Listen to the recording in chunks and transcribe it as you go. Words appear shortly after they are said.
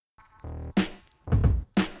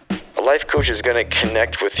A life coach is going to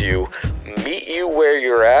connect with you, meet you where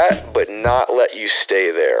you're at, but not let you stay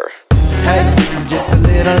there. Hey, I'm just a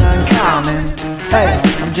little uncommon. Hey,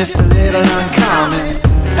 I'm just a little uncommon.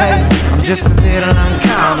 Hey, I'm just a little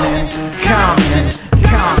uncommon.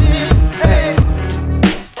 Common, hey.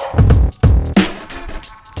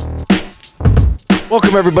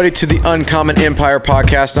 Welcome everybody to the Uncommon Empire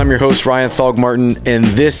podcast. I'm your host, Ryan Thalg-Martin, and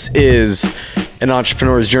this is an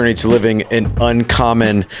entrepreneur's journey to living an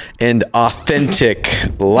uncommon and authentic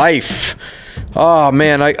life. Oh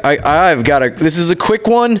man, I've got this is a quick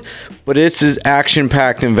one, but this is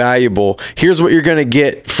action-packed and valuable. Here's what you're going to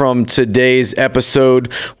get from today's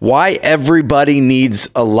episode: why everybody needs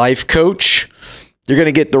a life coach. You're going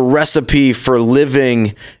to get the recipe for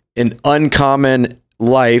living an uncommon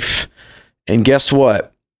life. And guess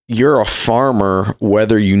what? You're a farmer,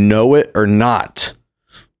 whether you know it or not.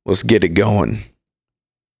 Let's get it going.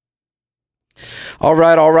 All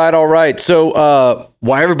right. So,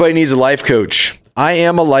 why everybody needs a life coach? I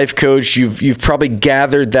am a life coach. You've probably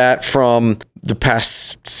gathered that from the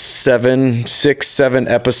past 7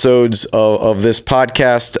 episodes of this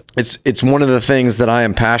podcast. It's one of the things that I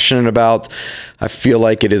am passionate about. I feel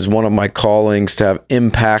like it is one of my callings to have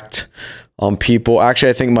impact on people. Actually,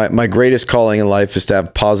 I think my greatest calling in life is to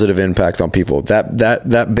have positive impact on people.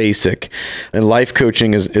 That basic. And life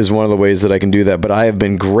coaching is one of the ways that I can do that. But I have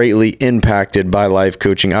been greatly impacted by life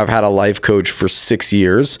coaching. I've had a life coach for 6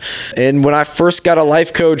 years. And when I first got a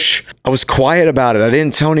life coach, I was quiet about it. I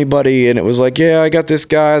didn't tell anybody. And it was like, yeah, I got this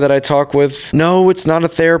guy that I talk with. No, it's not a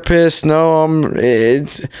therapist. No,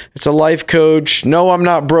 it's a life coach. No, I'm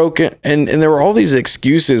not broken. And there were all these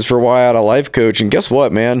excuses for why I had a life coach. And guess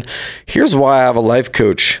what, man? Here's why I have a life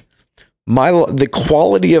coach. The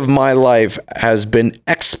quality of my life has been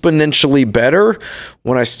exponentially better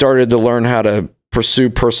when I started to learn how to pursue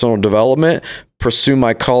personal development, pursue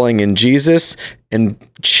my calling in Jesus, and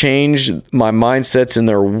change my mindsets and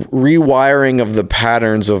the rewiring of the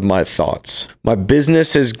patterns of my thoughts. My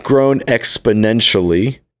business has grown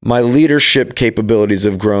exponentially. My leadership capabilities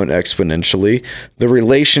have grown exponentially. The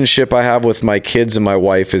relationship I have with my kids and my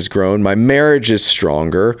wife has grown. My marriage is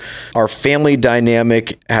stronger. Our family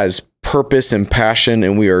dynamic has purpose and passion,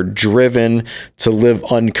 and we are driven to live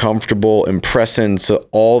uncomfortable and press into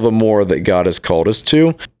all the more that God has called us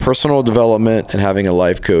to. Personal development and having a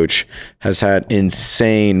life coach has had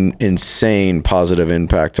insane positive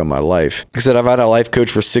impact on my life. Like I said, I've had a life coach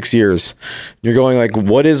for 6 years. You're going like,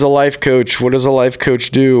 what is a life coach? What does a life coach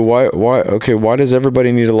do? Why does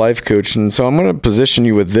everybody need a life coach? And so I'm going to position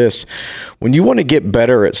you with this. When you want to get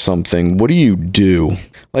better at something, what do you do?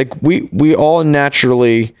 Like we all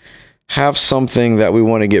naturally have something that we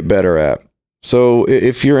want to get better at. So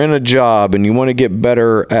if you're in a job and you want to get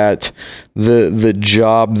better at the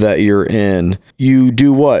job that you're in, you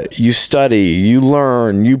do what? You study, you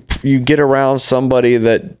learn, you get around somebody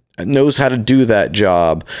that knows how to do that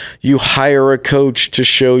job. You hire a coach to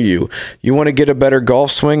show you. You want to get a better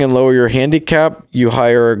golf swing and lower your handicap? You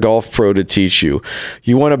hire a golf pro to teach you.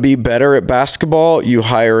 You want to be better at basketball? You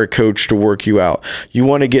hire a coach to work you out. You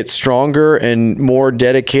want to get stronger and more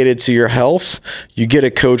dedicated to your health? You get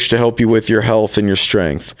a coach to help you with your health and your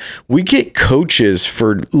strength. We get coaches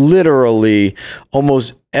for literally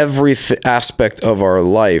almost every aspect of our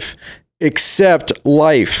life, except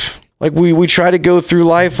life. Like we try to go through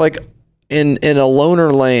life like in a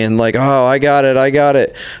loner lane, like, oh, I got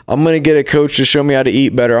it. I'm going to get a coach to show me how to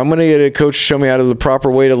eat better. I'm going to get a coach to show me how to the proper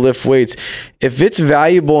way to lift weights. If it's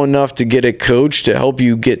valuable enough to get a coach to help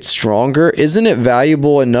you get stronger, isn't it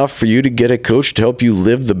valuable enough for you to get a coach to help you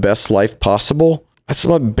live the best life possible? That's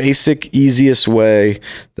my basic, easiest way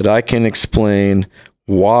that I can explain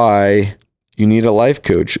why you need a life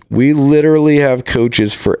coach. We literally have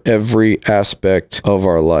coaches for every aspect of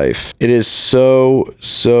our life. It is so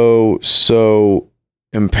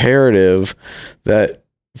imperative that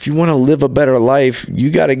if you want to live a better life,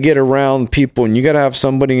 you got to get around people and you got to have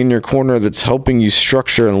somebody in your corner that's helping you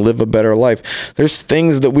structure and live a better life. There's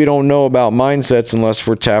things that we don't know about mindsets unless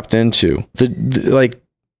we're tapped into.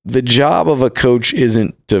 The job of a coach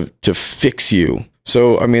isn't to fix you.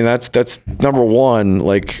 So, I mean, that's number one.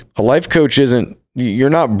 Like, a life coach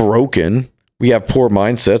you're not broken. We have poor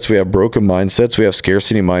mindsets. We have broken mindsets. We have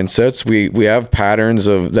scarcity mindsets. We have patterns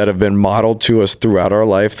that have been modeled to us throughout our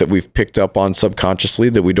life that we've picked up on subconsciously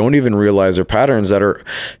that we don't even realize are patterns that are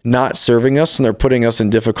not serving us, and they're putting us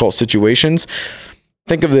in difficult situations.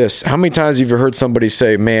 Think of this. How many times have you heard somebody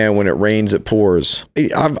say, man, when it rains, it pours?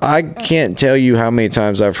 I can't tell you how many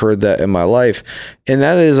times I've heard that in my life. And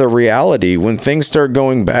that is a reality. When things start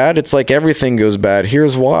going bad, it's like everything goes bad.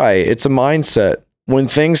 Here's why. It's a mindset. when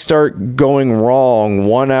things start going wrong,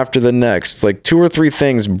 one after the next, like 2 or 3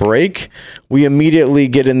 things break, we immediately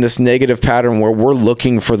get in this negative pattern where we're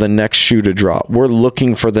looking for the next shoe to drop. We're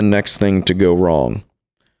looking for the next thing to go wrong.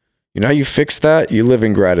 You know how you fix that? You live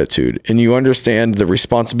in gratitude, and you understand the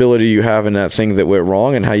responsibility you have in that thing that went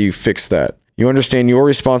wrong and how you fix that. You understand your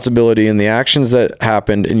responsibility and the actions that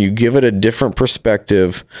happened, and you give it a different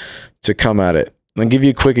perspective to come at it. I'll give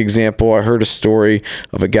you a quick example. I heard a story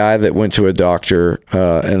of a guy that went to a doctor,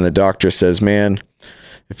 and the doctor says, man,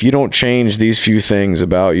 if you don't change these few things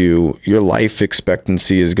about you, your life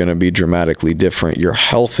expectancy is going to be dramatically different. Your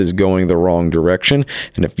health is going the wrong direction.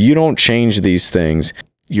 And if you don't change these things,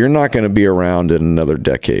 you're not going to be around in another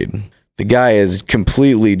decade. The guy is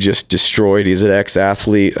completely just destroyed. He's an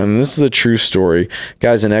ex-athlete. And this is a true story.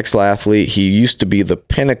 Guy's an ex-athlete. He used to be the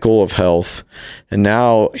pinnacle of health. And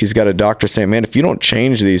now he's got a doctor saying, man, if you don't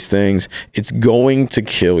change these things, it's going to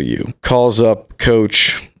kill you. Calls up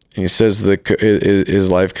coach. And he says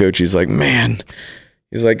his life coach, he's like, man,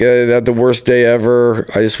 he's like, I had the worst day ever.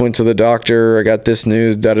 I just went to the doctor. I got this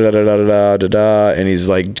news, da-da-da-da-da-da-da-da. And he's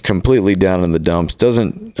like completely down in the dumps. I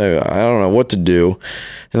don't know what to do.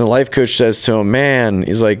 And the life coach says to him, man,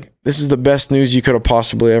 he's like, this is the best news you could have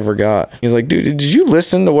possibly ever got. He's like, dude, did you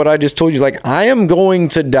listen to what I just told you? Like, I am going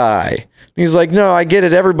to die. He's like, no, I get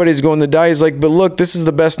it. Everybody's going to die. He's like, but look, this is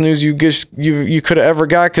the best news you could have ever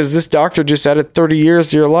got, because this doctor just added 30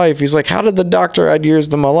 years to your life. He's like, how did the doctor add years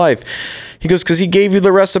to my life? He goes, because he gave you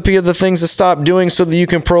the recipe of the things to stop doing so that you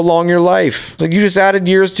can prolong your life. Like, you just added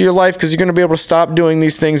years to your life because you're going to be able to stop doing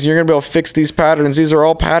these things. And you're going to be able to fix these patterns. These are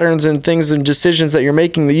all patterns and things and decisions that you're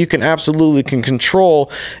making that you can absolutely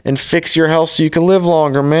control and fix your health so you can live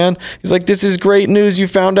longer, man. He's like, this is great news you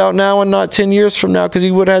found out now and not 10 years from now, because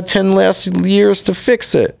he would have had 10 less years to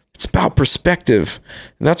fix it. It's about perspective.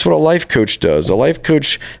 And that's what a life coach does. A life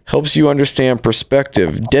coach helps you understand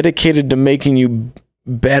perspective, dedicated to making you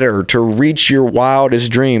better, to reach your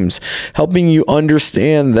wildest dreams, helping you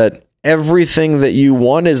understand that everything that you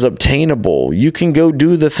want is obtainable. You can go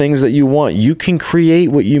do the things that you want. You can create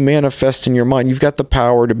what you manifest in your mind. You've got the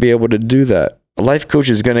power to be able to do that. A life coach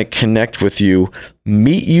is going to connect with you,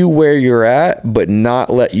 meet you where you're at, but not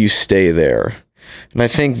let you stay there. And I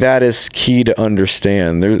think that is key to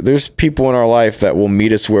understand. There's people in our life that will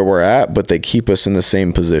meet us where we're at, but they keep us in the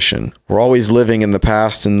same position. We're always living in the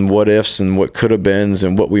past and what ifs and what could have beens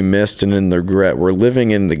and what we missed and in the regret. We're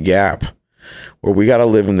living in the gap where we got to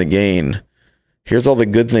live in the gain. Here's all the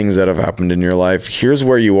good things that have happened in your life. Here's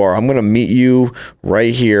where you are. I'm going to meet you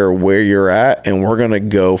right here where you're at, and we're going to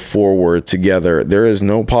go forward together. There is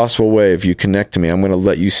no possible way, if you connect to me, I'm going to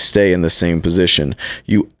let you stay in the same position.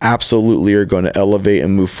 You absolutely are going to elevate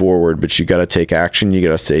and move forward, but you got to take action. You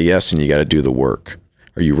got to say yes, and you got to do the work.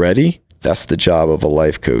 Are you ready? That's the job of a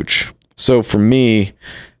life coach. So for me,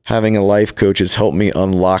 having a life coach has helped me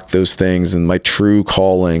unlock those things and my true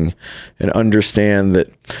calling, and understand that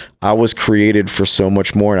I was created for so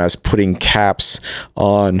much more, and I was putting caps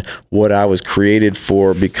on what I was created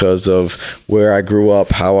for because of where I grew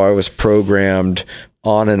up, how I was programmed,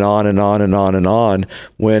 on and on and on and on and on,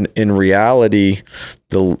 when in reality,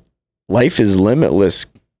 the life is limitless.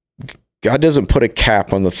 God doesn't put a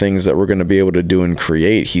cap on the things that we're going to be able to do and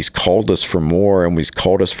create. He's called us for more, and he's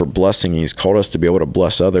called us for blessing. He's called us to be able to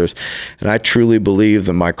bless others. And I truly believe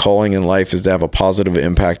that my calling in life is to have a positive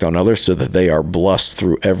impact on others so that they are blessed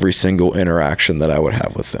through every single interaction that I would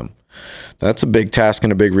have with them. That's a big task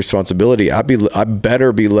and a big responsibility. I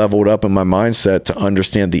better be leveled up in my mindset to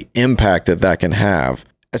understand the impact that can have.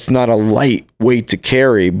 It's not a light weight to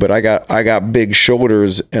carry, but I got big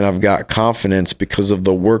shoulders, and I've got confidence because of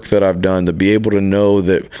the work that I've done to be able to know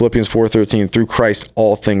that Philippians 4:13, through Christ,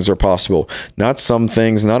 all things are possible. Not some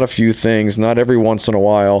things, not a few things, not every once in a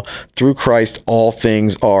while. Through Christ, all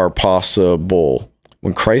things are possible.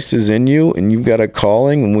 When Christ is in you and you've got a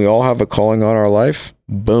calling, and we all have a calling on our life,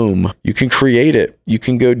 boom, you can create it. You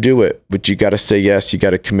can go do it, but you got to say yes. You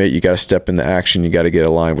got to commit. You got to step into action. You got to get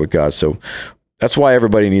aligned with God. So that's why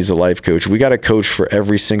everybody needs a life coach. We got a coach for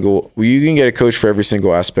you can get a coach for every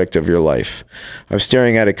single aspect of your life. I'm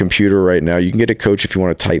staring at a computer right now. You can get a coach if you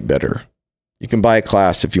want to type better. You can buy a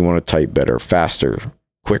class if you want to type better, faster,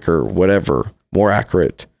 quicker, whatever, more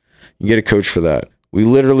accurate. You can get a coach for that. We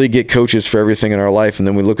literally get coaches for everything in our life, and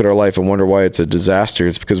then we look at our life and wonder why it's a disaster.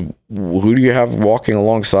 It's because who do you have walking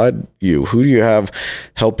alongside you? Who do you have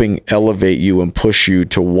helping elevate you and push you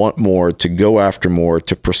to want more, to go after more,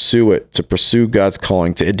 to pursue it, to pursue God's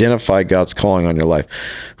calling, to identify God's calling on your life?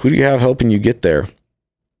 Who do you have helping you get there?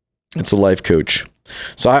 It's a life coach.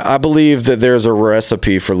 So I believe that there's a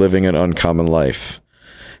recipe for living an uncommon life.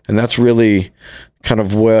 And that's really kind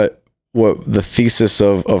of what what the thesis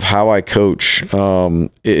of how I coach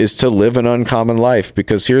is to live an uncommon life,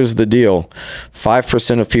 because here's the deal.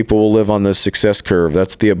 5% of people will live on the success curve.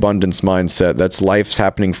 That's the abundance mindset. That's life's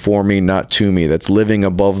happening for me, not to me. That's living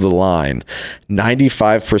above the line.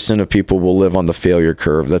 95% of people will live on the failure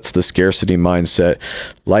curve. That's the scarcity mindset.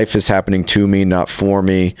 Life is happening to me, not for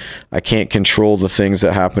me. I can't control the things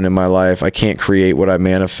that happen in my life. I can't create what I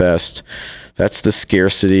manifest. That's the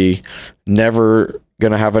scarcity. Never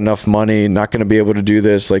going to have enough money, not going to be able to do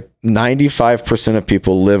this. Like 95% of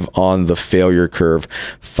people live on the failure curve.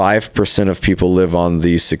 5% of people live on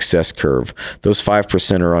the success curve. Those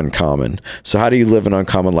 5% are uncommon. So how do you live an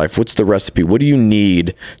uncommon life? What's the recipe? What do you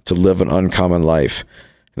need to live an uncommon life?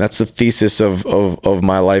 And that's the thesis of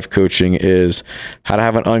my life coaching, is how to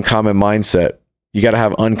have an uncommon mindset. You got to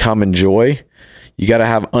have uncommon joy. You got to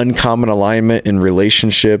have uncommon alignment in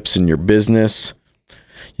relationships, in your business.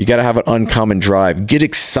 You got to have an uncommon drive. Get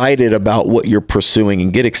excited about what you're pursuing,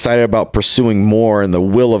 and get excited about pursuing more in the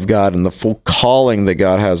will of God and the full calling that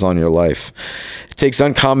God has on your life. It takes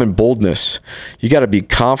uncommon boldness. You got to be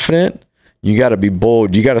confident. You got to be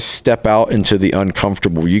bold. You got to step out into the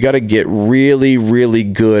uncomfortable. You got to get really, really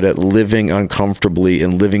good at living uncomfortably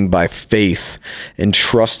and living by faith and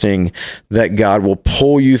trusting that God will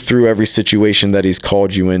pull you through every situation that he's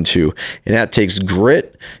called you into. And that takes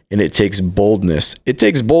grit, and it takes boldness. It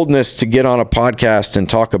takes boldness to get on a podcast and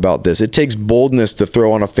talk about this. It takes boldness to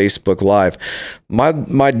throw on a Facebook Live. My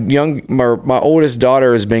oldest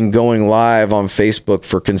daughter has been going live on Facebook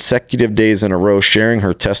for consecutive days in a row, sharing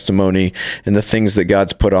her testimony and the things that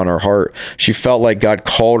God's put on her heart. She felt like God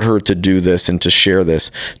called her to do this and to share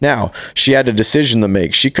this. Now, she had a decision to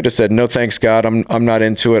make. She could have said, "No, thanks, God. I'm not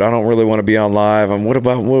into it. I don't really want to be on live.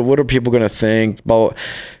 What are people going to think?" But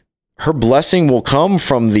her blessing will come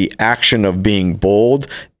from the action of being bold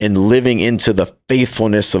and living into the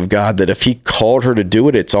faithfulness of God, that if he called her to do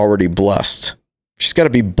it, it's already blessed. She's got to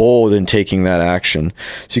be bold in taking that action.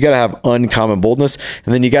 So you got to have uncommon boldness,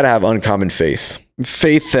 and then you got to have uncommon faith.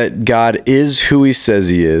 Faith that God is who he says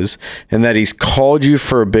he is, and that he's called you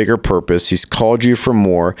for a bigger purpose. He's called you for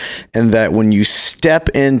more. And that when you step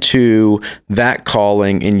into that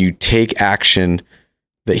calling and you take action,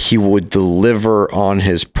 that he would deliver on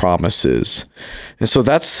his promises. And so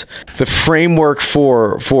that's the framework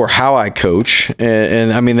for how I coach.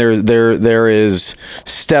 And I mean, there is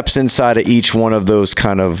steps inside of each one of those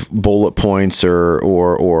kind of bullet points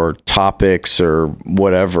or topics or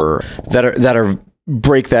whatever that are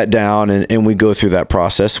break that down, and we go through that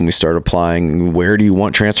process, and we start applying, where do you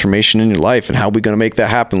want transformation in your life, and how are we going to make that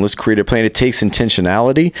happen? Let's create a plan. It takes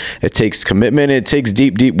intentionality. It takes commitment. It takes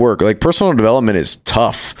deep work. Like, personal development is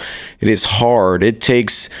tough. It is hard. It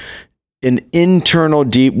takes an internal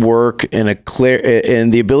deep work and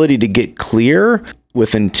the ability to get clear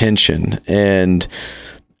with intention. And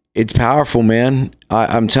it's powerful, man.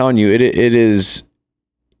 I'm telling you,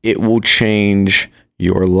 it will change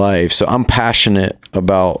your life. So I'm passionate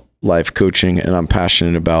about life coaching, and I'm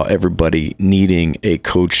passionate about everybody needing a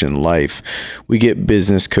coach in life. We get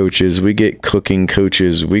business coaches, we get cooking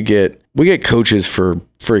coaches, we get coaches for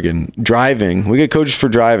friggin' driving. We get coaches for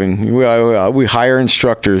driving. We hire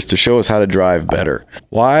instructors to show us how to drive better.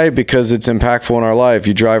 Why? Because it's impactful in our life.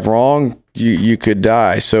 You drive wrong, you could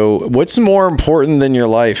die. So what's more important than your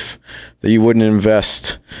life that you wouldn't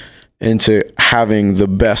invest into having the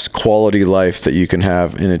best quality life that you can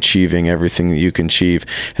have in achieving everything that you can achieve?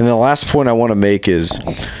 And the last point I want to make is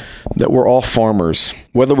that we're all farmers.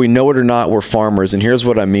 Whether we know it or not, we're farmers. And here's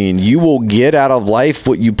what I mean. You will get out of life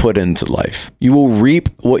what you put into life. You will reap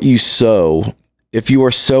what you sow. If you are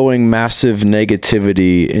sowing massive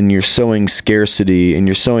negativity, and you're sowing scarcity, and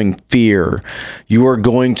you're sowing fear, you are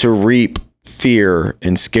going to reap fear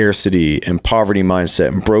and scarcity and poverty mindset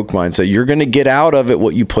and broke mindset. You're going to get out of it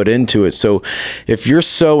what you put into it. So if you're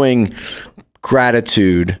sowing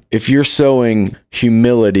gratitude, if you're sowing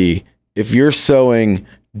humility, if you're sowing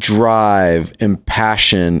drive and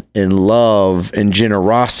passion and love and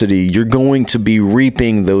generosity, you're going to be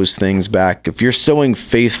reaping those things back. If you're sowing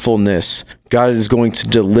faithfulness, God is going to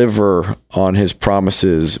deliver on his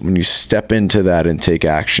promises when you step into that and take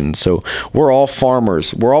action. So we're all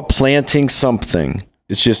farmers. We're all planting something.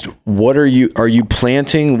 It's just, what are you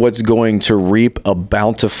planting what's going to reap a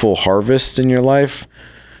bountiful harvest in your life?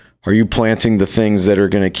 Are you planting the things that are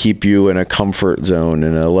going to keep you in a comfort zone,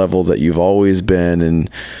 in a level that you've always been, and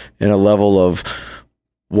in a level of,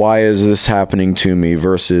 why is this happening to me,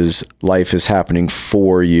 versus life is happening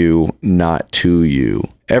for you, not to you?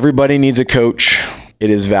 Everybody needs a coach. It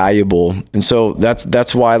is valuable. And so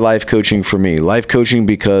that's why life coaching for me. Life coaching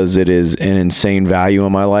because it is an insane value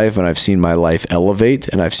in my life, and I've seen my life elevate,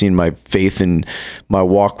 and I've seen my faith and my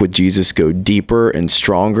walk with Jesus go deeper and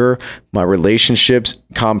stronger. My relationships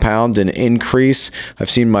compound and increase. I've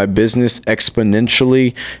seen my business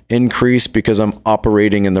exponentially increase because I'm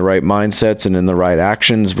operating in the right mindsets and in the right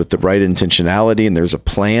actions with the right intentionality, and there's a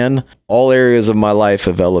plan. All areas of my life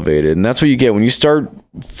have elevated. And that's what you get when you start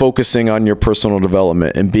focusing on your personal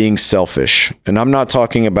development and being selfish. And I'm not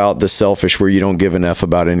talking about the selfish where you don't give an F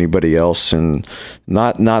about anybody else, and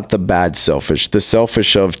not the bad selfish, the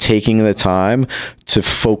selfish of taking the time to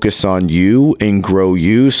focus on you and grow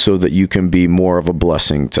you so that you can be more of a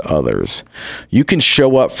blessing to others. You can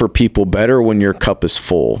show up for people better when your cup is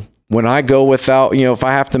full. When I go without, if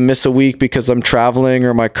I have to miss a week because I'm traveling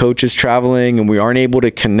or my coach is traveling and we aren't able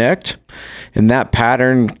to connect, and that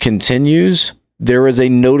pattern continues, there is a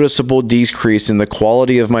noticeable decrease in the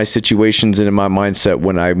quality of my situations and in my mindset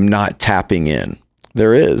when I'm not tapping in.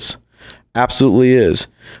 There is. Absolutely is.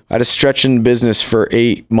 I had a stretch in business for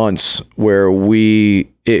 8 months where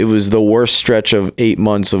it was the worst stretch of 8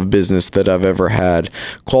 months of business that I've ever had.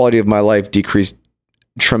 Quality of my life decreased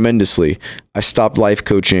tremendously. I stopped life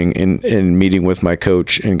coaching and meeting with my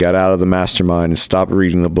coach and got out of the mastermind and stopped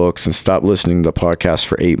reading the books and stopped listening to the podcast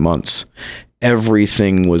for 8 months.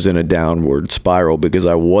 Everything was in a downward spiral because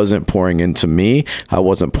I wasn't pouring into me. I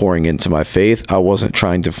wasn't pouring into my faith. I wasn't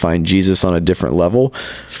trying to find Jesus on a different level.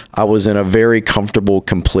 I was in a very comfortable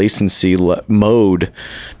complacency mode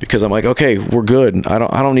because I'm like, okay, we're good. I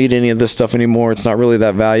don't need any of this stuff anymore. It's not really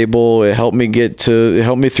that valuable. It helped me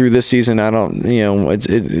through this season. I don't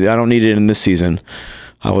need it in this season.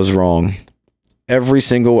 I was wrong. Every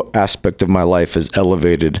single aspect of my life is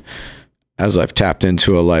elevated as I've tapped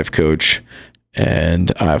into a life coach.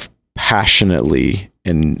 And I've passionately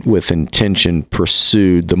and with intention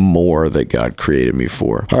pursued the more that God created me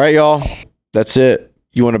for. All right, y'all, that's it.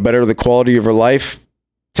 You want to better the quality of your life?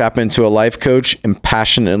 Tap into a life coach and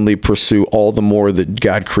passionately pursue all the more that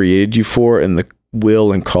God created you for and the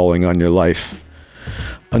will and calling on your life.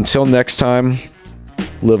 Until next time,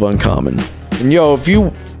 live uncommon. And if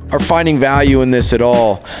you are finding value in this at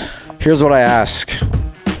all, here's what I ask.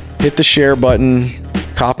 Hit the share button,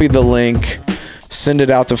 copy the link, send it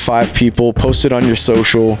out to 5 people, post it on your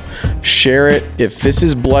social, share it. If this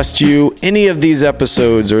has blessed you, any of these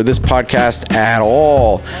episodes or this podcast at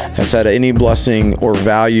all has had any blessing or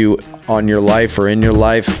value on your life or in your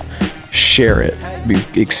life, share it. Be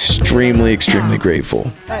extremely, extremely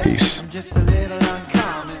grateful. Peace.